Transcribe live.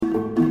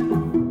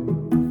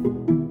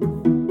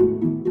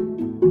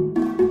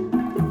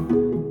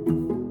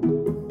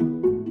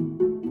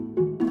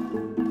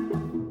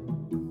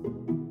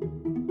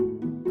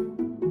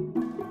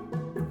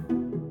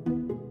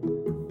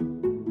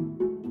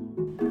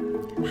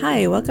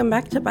Hi, welcome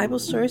back to Bible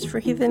Stories for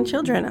Heathen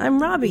Children.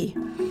 I'm Robbie.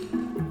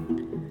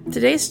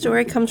 Today's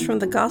story comes from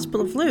the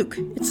Gospel of Luke.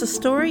 It's a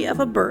story of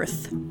a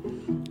birth.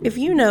 If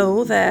you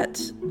know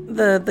that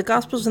the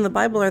Gospels in the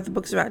Bible are the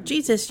books about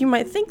Jesus, you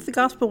might think the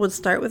Gospel would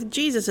start with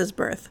Jesus'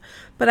 birth.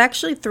 But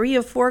actually, 3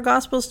 of 4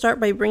 Gospels start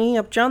by bringing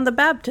up John the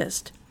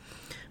Baptist.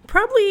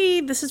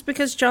 Probably this is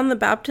because John the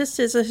Baptist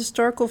is a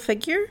historical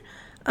figure.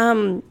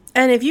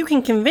 And if you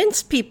can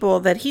convince people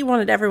that he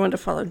wanted everyone to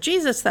follow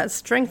Jesus, that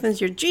strengthens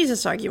your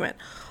Jesus argument.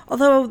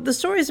 Although the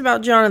stories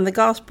about John in the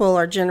Gospel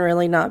are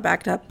generally not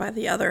backed up by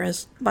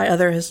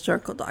other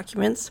historical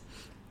documents.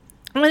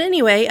 But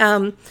anyway,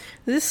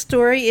 this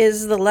story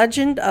is the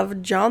legend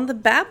of John the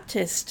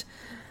Baptist.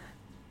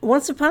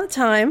 Once upon a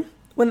time,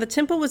 when the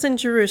temple was in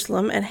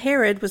Jerusalem and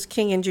Herod was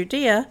king in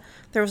Judea,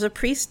 there was a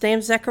priest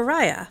named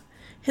Zechariah.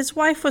 His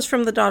wife was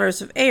from the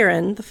daughters of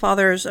Aaron, the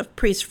fathers of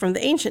priests from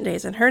the ancient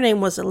days, and her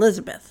name was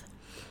Elizabeth.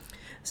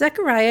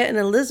 Zechariah and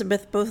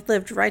Elizabeth both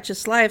lived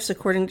righteous lives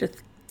according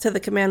to the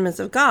commandments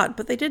of God,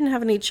 but they didn't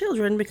have any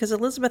children because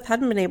Elizabeth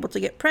hadn't been able to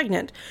get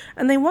pregnant,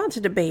 and they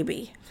wanted a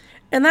baby.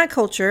 In that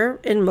culture,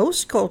 in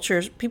most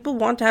cultures, people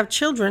want to have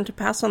children to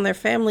pass on their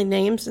family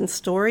names and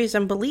stories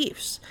and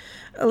beliefs.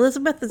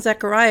 Elizabeth and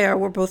Zechariah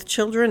were both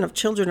children of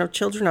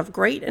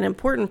great and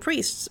important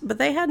priests, but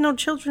they had no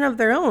children of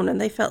their own,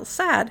 and they felt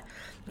sad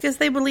because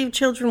they believed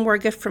children were a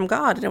gift from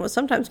God, and it was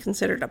sometimes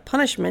considered a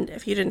punishment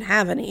if you didn't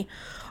have any.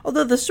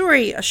 Although the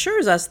story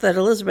assures us that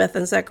Elizabeth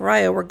and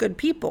Zechariah were good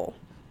people.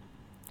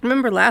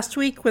 Remember last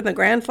week when the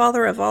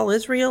grandfather of all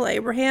Israel,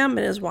 Abraham,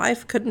 and his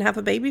wife couldn't have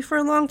a baby for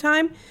a long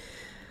time?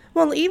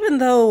 Well, even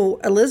though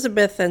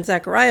Elizabeth and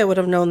Zechariah would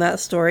have known that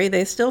story,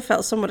 they still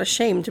felt somewhat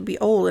ashamed to be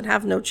old and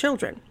have no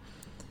children.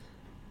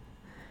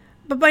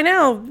 But by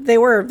now, they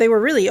were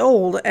really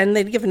old, and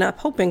they'd given up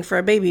hoping for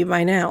a baby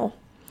by now.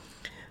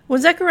 When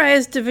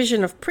Zechariah's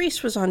division of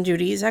priests was on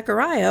duty,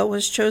 Zechariah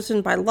was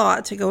chosen by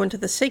lot to go into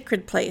the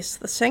sacred place,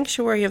 the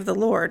sanctuary of the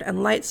Lord,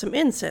 and light some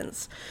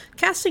incense.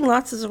 Casting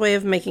lots is a way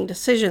of making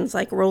decisions,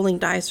 like rolling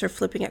dice or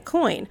flipping a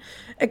coin,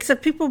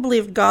 except people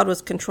believed God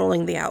was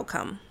controlling the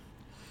outcome.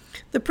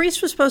 The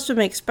priest was supposed to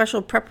make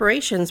special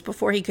preparations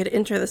before he could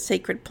enter the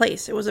sacred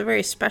place. It was a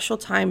very special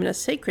time and a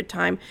sacred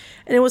time,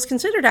 and it was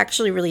considered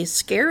actually really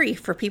scary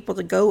for people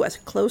to go as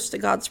close to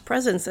God's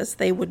presence as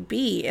they would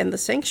be in the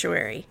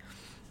sanctuary.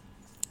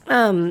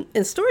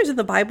 In stories in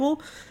the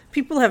Bible,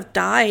 people have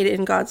died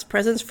in God's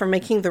presence for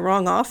making the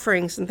wrong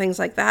offerings and things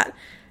like that.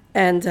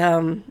 And,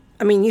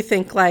 you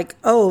think like,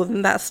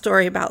 that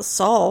story about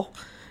Saul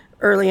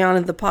early on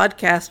in the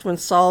podcast when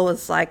Saul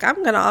was like, I'm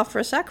going to offer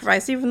a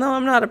sacrifice even though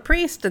I'm not a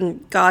priest,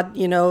 and God,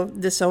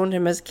 disowned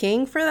him as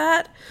king for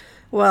that.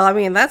 Well,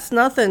 that's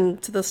nothing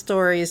to the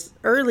stories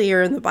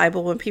earlier in the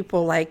Bible when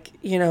people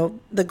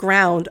the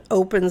ground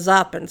opens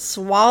up and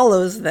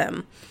swallows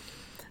them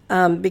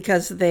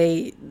because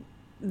they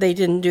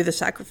didn't do the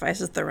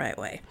sacrifices the right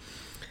way.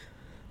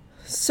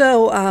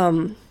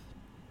 So,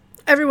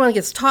 everyone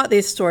gets taught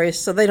these stories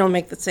so they don't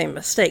make the same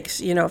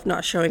mistakes, of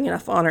not showing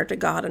enough honor to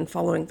God and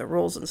following the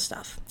rules and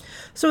stuff.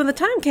 So when the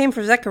time came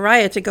for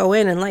Zechariah to go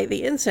in and light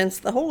the incense,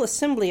 the whole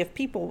assembly of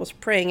people was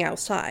praying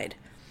outside.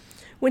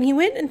 When he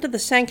went into the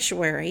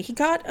sanctuary, he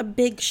got a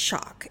big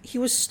shock. He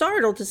was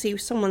startled to see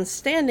someone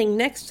standing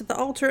next to the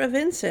altar of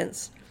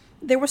incense.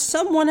 There was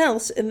someone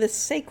else in this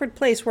sacred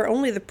place where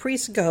only the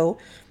priests go,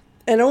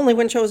 and only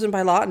when chosen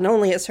by lot, and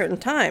only at certain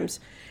times.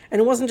 And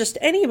it wasn't just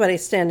anybody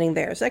standing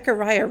there.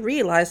 Zechariah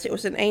realized it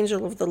was an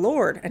angel of the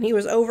Lord, and he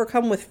was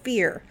overcome with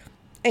fear.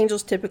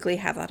 Angels typically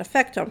have that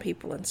effect on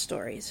people in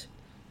stories.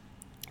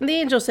 And the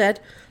angel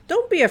said,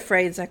 "Don't be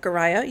afraid,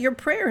 Zechariah. Your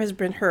prayer has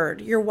been heard.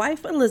 Your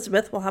wife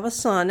Elizabeth will have a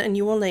son, and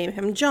you will name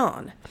him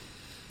John."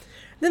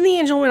 Then the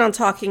angel went on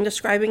talking,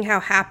 describing how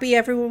happy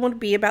everyone would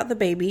be about the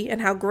baby,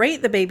 and how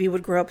great the baby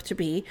would grow up to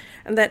be,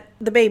 and that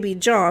the baby,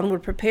 John,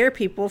 would prepare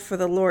people for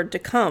the Lord to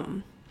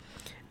come.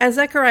 And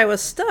Zechariah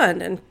was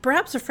stunned, and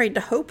perhaps afraid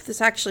to hope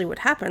this actually would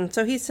happen,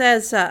 so he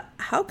says,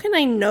 how can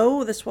I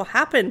know this will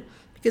happen?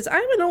 Because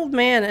I'm an old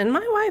man, and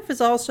my wife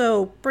is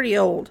also pretty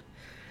old.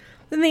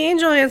 Then the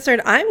angel answered,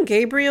 I'm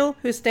Gabriel,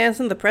 who stands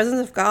in the presence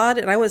of God,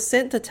 and I was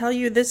sent to tell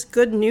you this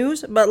good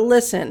news, but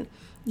listen,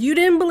 you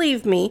didn't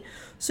believe me,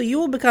 so you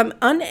will become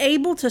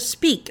unable to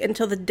speak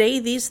until the day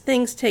these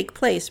things take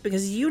place,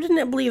 because you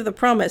didn't believe the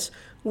promise,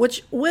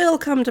 which will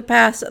come to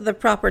pass at the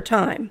proper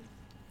time.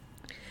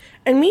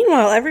 And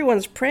meanwhile,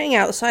 everyone's praying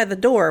outside the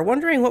door,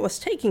 wondering what was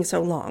taking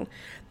so long.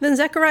 Then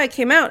Zechariah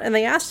came out, and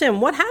they asked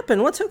him, what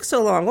happened? What took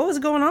so long? What was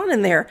going on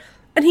in there?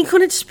 And he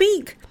couldn't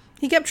speak.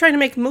 He kept trying to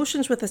make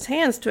motions with his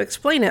hands to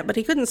explain it, but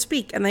he couldn't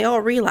speak, and they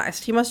all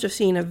realized he must have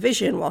seen a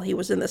vision while he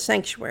was in the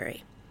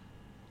sanctuary.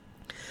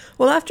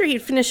 Well, after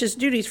he'd finished his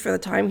duties for the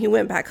time, he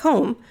went back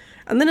home,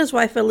 and then his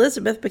wife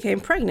Elizabeth became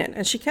pregnant,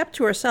 and she kept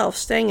to herself,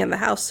 staying in the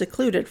house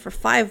secluded for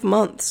 5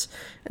 months,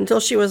 until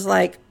she was,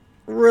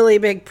 really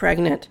big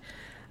pregnant.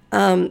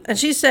 And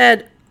she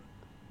said,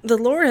 the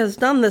Lord has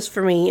done this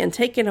for me and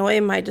taken away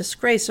my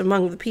disgrace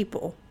among the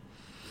people.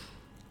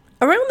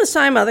 Around this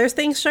time, other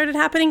things started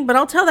happening, but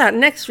I'll tell that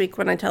next week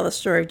when I tell the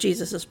story of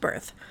Jesus'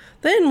 birth.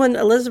 Then, when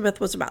Elizabeth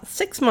was about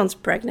 6 months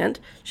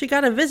pregnant, she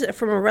got a visit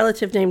from a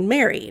relative named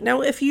Mary.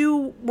 Now, if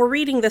you were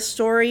reading this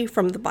story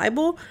from the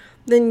Bible,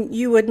 then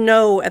you would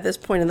know at this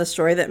point in the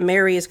story that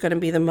Mary is going to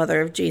be the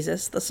mother of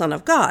Jesus, the Son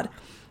of God.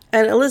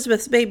 And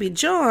Elizabeth's baby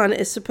John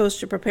is supposed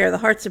to prepare the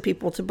hearts of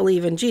people to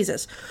believe in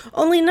Jesus.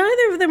 Only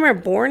neither of them are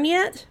born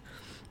yet.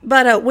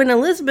 But when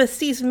Elizabeth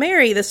sees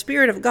Mary, the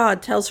Spirit of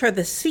God tells her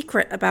the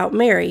secret about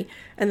Mary,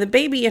 and the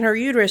baby in her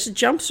uterus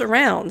jumps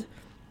around.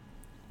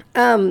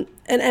 And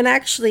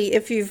actually,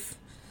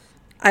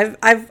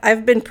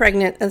 I've been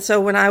pregnant, and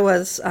so when I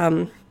was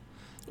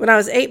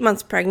 8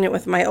 months pregnant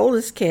with my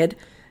oldest kid,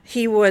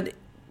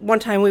 one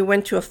time we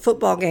went to a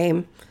football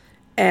game,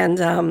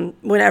 and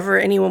whenever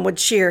anyone would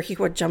cheer, he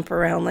would jump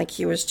around like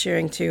he was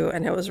cheering too,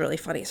 and it was really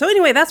funny. So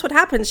anyway, that's what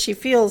happens. She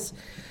feels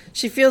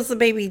the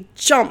baby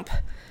jump.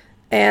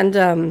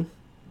 And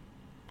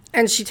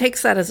she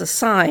takes that as a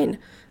sign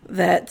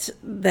that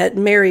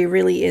Mary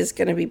really is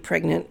going to be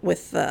pregnant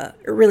with the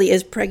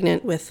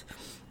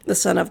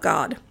Son of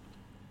God,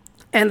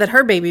 and that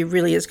her baby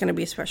really is going to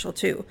be special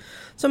too.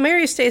 So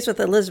Mary stays with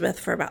Elizabeth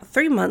for about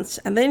 3 months,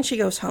 and then she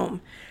goes home.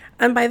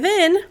 And by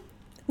then,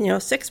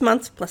 6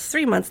 months plus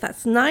 3 months,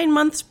 that's 9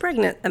 months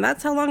pregnant, and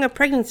that's how long a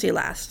pregnancy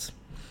lasts.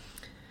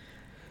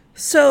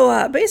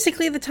 So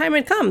basically the time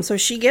had come. So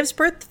she gives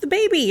birth to the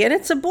baby, and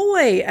it's a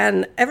boy,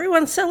 and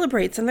everyone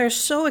celebrates, and they're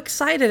so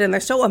excited, and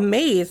they're so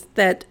amazed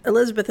that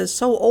Elizabeth is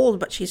so old,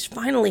 but she's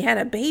finally had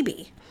a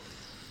baby.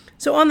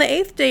 So on the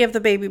 8th day of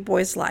the baby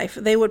boy's life,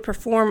 they would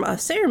perform a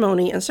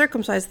ceremony and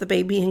circumcise the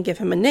baby and give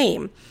him a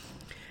name.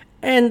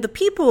 And the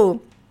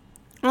people,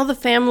 all the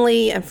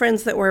family and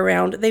friends that were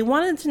around, they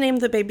wanted to name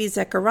the baby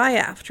Zechariah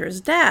after his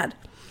dad.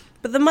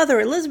 But the mother,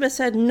 Elizabeth,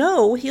 said,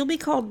 no, he'll be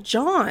called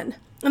John.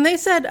 And they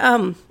said,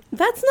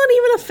 that's not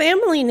even a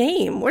family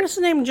name. Where does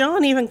the name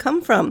John even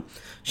come from?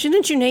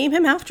 Shouldn't you name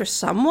him after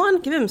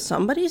someone? Give him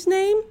somebody's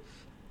name?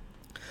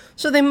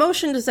 So they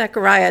motioned to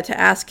Zechariah to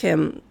ask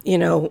him,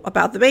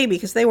 about the baby,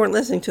 because they weren't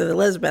listening to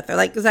Elizabeth. They're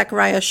like,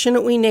 Zechariah,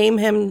 shouldn't we name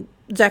him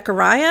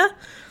Zechariah?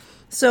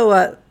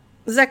 So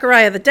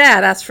Zechariah, the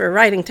dad, asked for a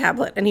writing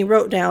tablet, and he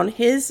wrote down,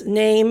 his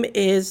name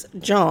is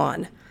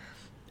John.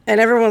 And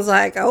everyone's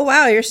like, oh,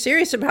 wow, you're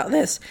serious about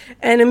this.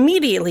 And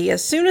immediately,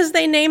 as soon as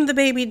they named the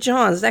baby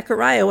John,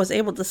 Zechariah was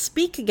able to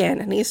speak again,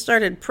 and he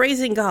started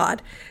praising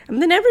God.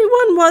 And then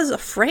everyone was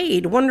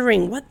afraid,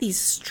 wondering what these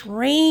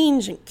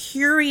strange and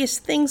curious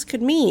things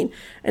could mean.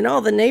 And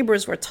all the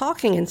neighbors were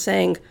talking and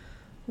saying,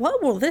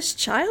 what will this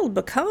child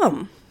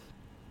become?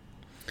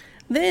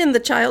 Then the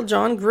child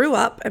John grew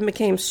up and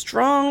became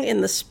strong in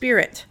the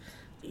Spirit.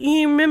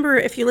 You remember,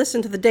 if you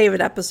listen to the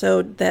David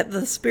episode, that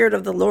the Spirit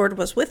of the Lord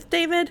was with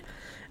David?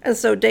 And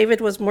so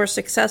David was more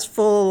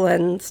successful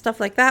and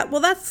stuff like that.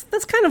 Well, that's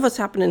kind of what's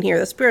happening here.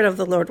 The Spirit of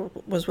the Lord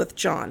was with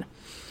John.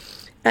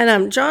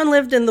 And John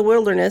lived in the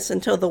wilderness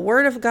until the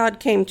Word of God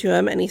came to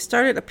him, and he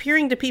started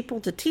appearing to people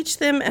to teach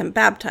them and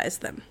baptize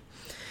them.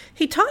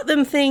 He taught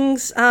them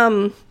things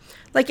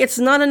like it's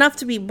not enough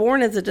to be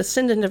born as a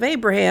descendant of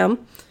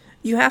Abraham.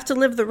 You have to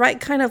live the right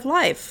kind of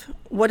life.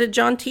 What did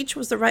John teach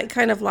was the right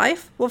kind of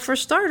life? Well, for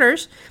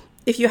starters,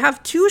 if you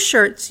have 2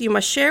 shirts, you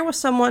must share with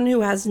someone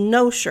who has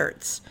no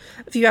shirts.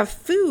 If you have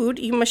food,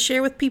 you must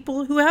share with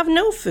people who have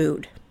no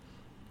food.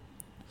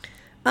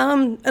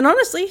 And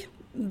honestly,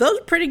 those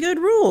are pretty good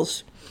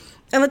rules.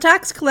 And the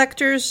tax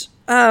collectors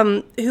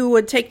who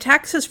would take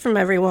taxes from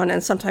everyone,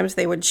 and sometimes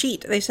they would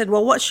cheat, they said,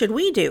 well, what should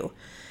we do?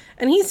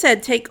 And he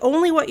said, take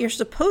only what you're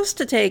supposed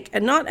to take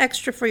and not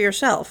extra for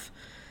yourself.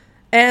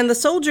 And the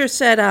soldiers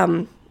said,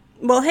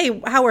 well,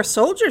 hey, how are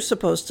soldiers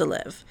supposed to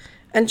live?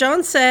 And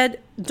John said,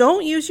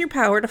 don't use your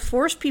power to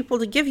force people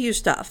to give you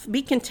stuff.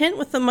 Be content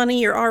with the money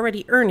you're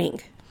already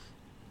earning.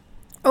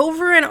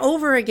 Over and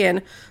over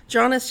again,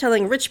 John is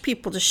telling rich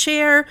people to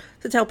share,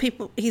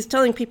 he's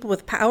telling people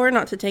with power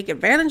not to take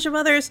advantage of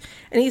others,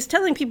 and he's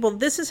telling people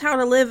this is how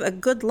to live a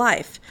good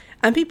life.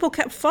 And people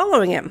kept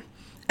following him.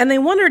 And they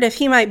wondered if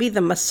he might be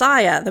the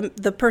Messiah,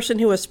 the person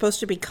who was supposed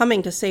to be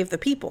coming to save the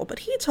people. But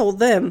he told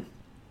them,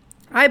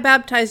 I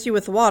baptize you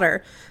with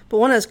water, but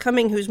one is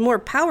coming who's more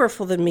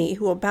powerful than me,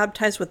 who will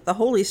baptize with the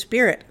Holy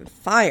Spirit and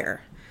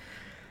fire.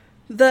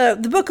 The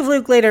book of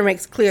Luke later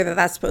makes clear that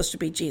that's supposed to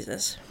be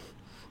Jesus.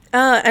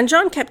 And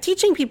John kept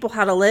teaching people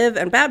how to live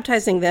and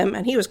baptizing them,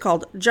 and he was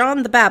called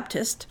John the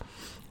Baptist,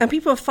 and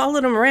people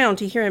followed him around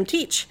to hear him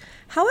teach.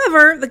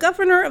 However, the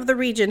governor of the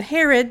region,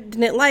 Herod,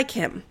 didn't like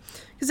him.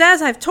 Because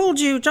as I've told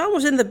you, John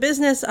was in the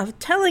business of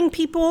telling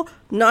people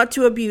not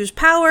to abuse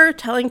power,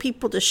 telling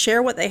people to share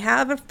what they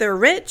have if they're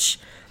rich.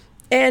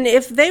 And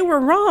if they were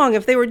wrong,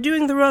 if they were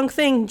doing the wrong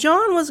thing,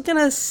 John was going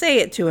to say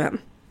it to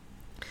him.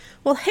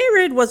 Well,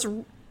 Herod was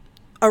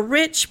a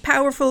rich,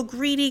 powerful,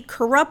 greedy,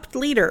 corrupt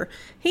leader.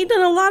 He'd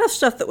done a lot of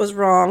stuff that was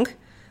wrong.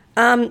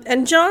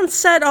 And John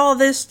said all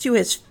this to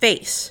his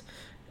face.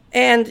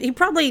 And he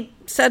probably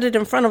said it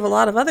in front of a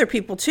lot of other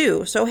people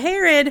too. So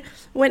Herod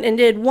went and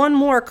did one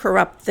more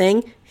corrupt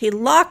thing. He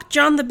locked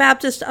John the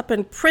Baptist up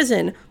in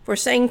prison for were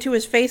saying to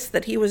his face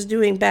that he was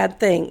doing bad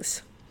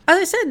things. As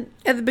I said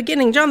at the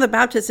beginning, John the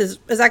Baptist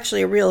is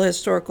actually a real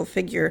historical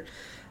figure,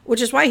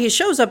 which is why he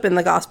shows up in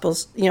the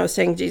Gospels,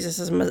 saying Jesus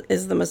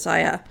is the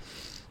Messiah.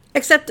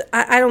 Except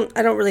I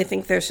don't really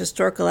think there's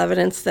historical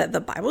evidence that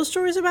the Bible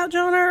stories about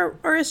John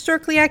are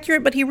historically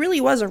accurate, but he really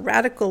was a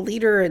radical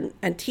leader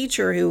and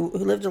teacher who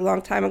lived a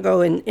long time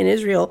ago in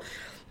Israel,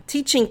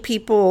 teaching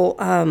people,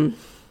 the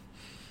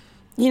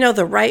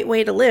right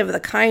way to live,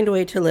 the kind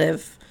way to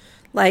live,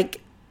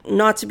 like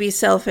not to be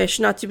selfish,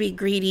 not to be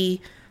greedy,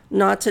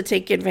 not to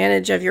take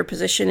advantage of your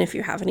position if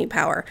you have any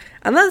power.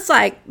 And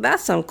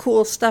that's some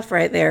cool stuff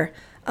right there.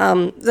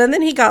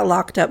 Then he got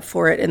locked up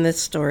for it in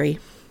this story.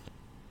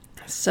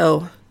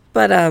 So,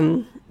 but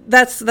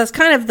that's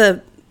kind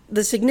of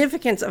the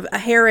significance of a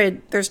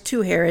Herod. There's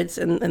 2 Herods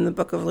in the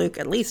book of Luke,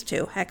 at least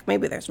 2. Heck,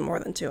 maybe there's more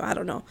than 2. I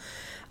don't know.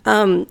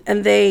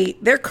 And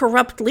they're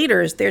corrupt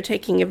leaders. They're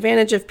taking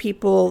advantage of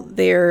people.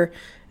 They're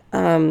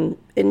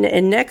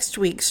in next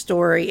week's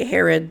story,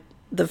 Herod,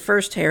 the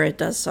first Herod,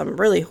 does some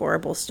really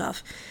horrible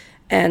stuff,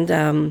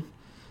 and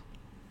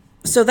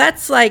so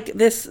that's like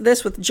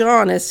this with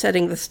John is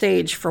setting the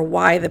stage for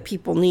why the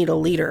people need a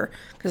leader,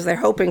 because they're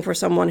hoping for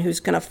someone who's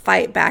going to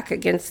fight back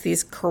against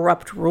these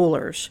corrupt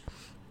rulers.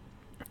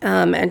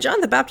 And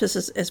John the Baptist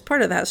is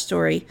part of that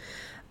story.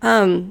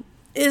 The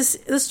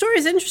story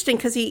is interesting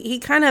because he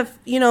kind of,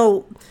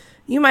 you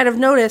might have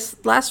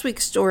noticed last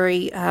week's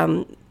story,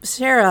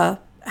 Sarah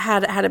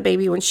had a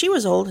baby when she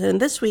was old, and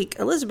this week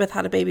Elizabeth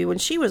had a baby when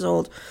she was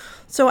old.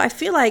 So I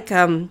feel like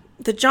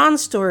the John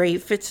story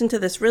fits into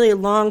this really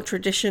long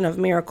tradition of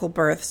miracle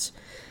births,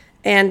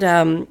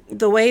 and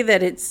the way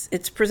that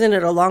it's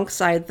presented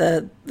alongside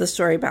the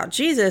story about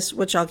Jesus,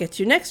 which I'll get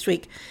to next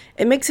week,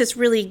 it makes this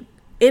really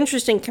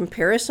interesting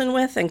comparison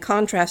with and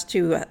contrast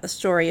to a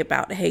story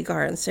about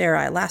Hagar and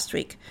Sarai last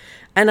week.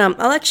 And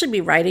I'll actually be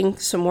writing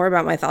some more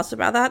about my thoughts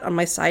about that on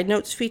my side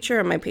notes feature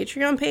on my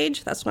Patreon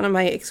page. That's one of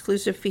my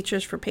exclusive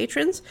features for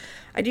patrons.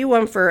 I do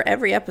one for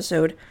every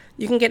episode.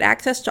 You can get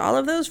access to all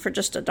of those for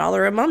just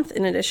 $1 a month,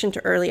 in addition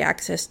to early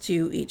access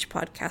to each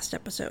podcast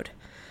episode.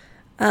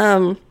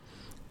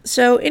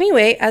 So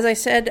anyway, as I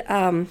said,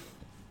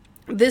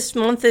 this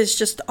month is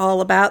just all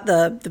about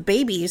the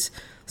babies.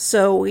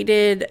 So we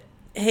did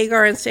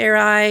Hagar and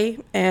Sarai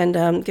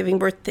and giving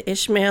birth to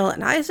Ishmael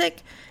and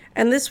Isaac.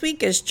 And this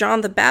week is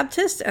John the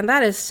Baptist, and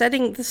that is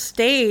setting the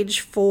stage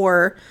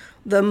for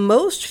the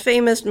most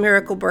famous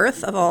miracle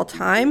birth of all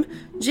time,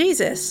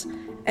 Jesus.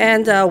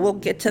 And we'll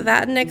get to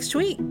that next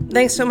week.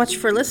 Thanks so much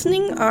for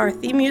listening. Our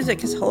theme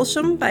music is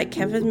Wholesome by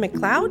Kevin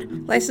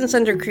MacLeod, licensed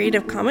under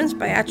Creative Commons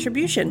by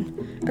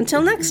Attribution.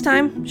 Until next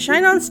time,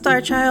 shine on,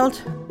 Star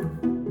Child.